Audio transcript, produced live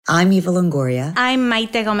I'm Eva Longoria. I'm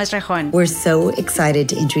Maite Gomez-Rejón. We're so excited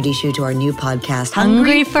to introduce you to our new podcast,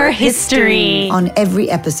 Hungry for History. On every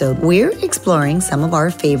episode, we're exploring some of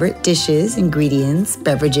our favorite dishes, ingredients,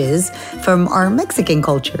 beverages from our Mexican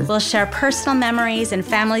culture. We'll share personal memories and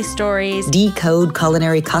family stories, decode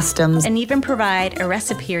culinary customs, and even provide a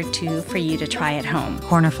recipe or two for you to try at home.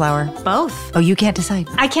 Corn or flour? Both. Oh, you can't decide.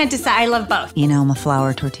 I can't decide. I love both. You know, I'm a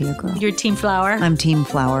flour tortilla girl. You're team flour? I'm team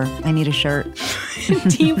flour. I need a shirt.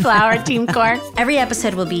 Team flour, team corn. Every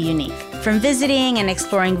episode will be unique. From visiting and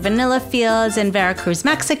exploring vanilla fields in Veracruz,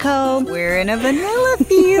 Mexico. We're in a vanilla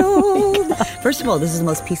field. First of all, this is the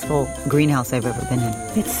most peaceful greenhouse I've ever been in.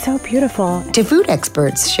 It's so beautiful. To food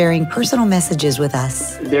experts sharing personal messages with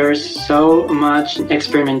us. There's so much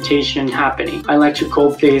experimentation happening. I like to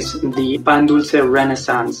call this the pan dulce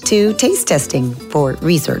renaissance. To taste testing, for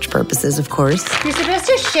research purposes, of course. You're supposed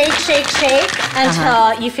to shake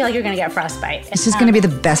until you feel like you're going to get frostbite. This is going to be the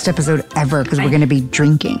best episode ever because we're going to be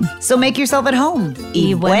drinking. So make yourself at home.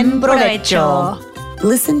 Y buen provecho.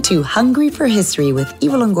 Listen to Hungry for History with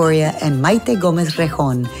Eva Longoria and Maite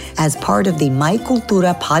Gomez-Rejón as part of the My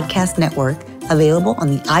Cultura podcast network, available on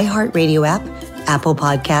the iHeartRadio app, Apple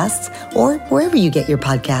Podcasts, or wherever you get your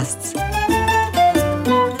podcasts.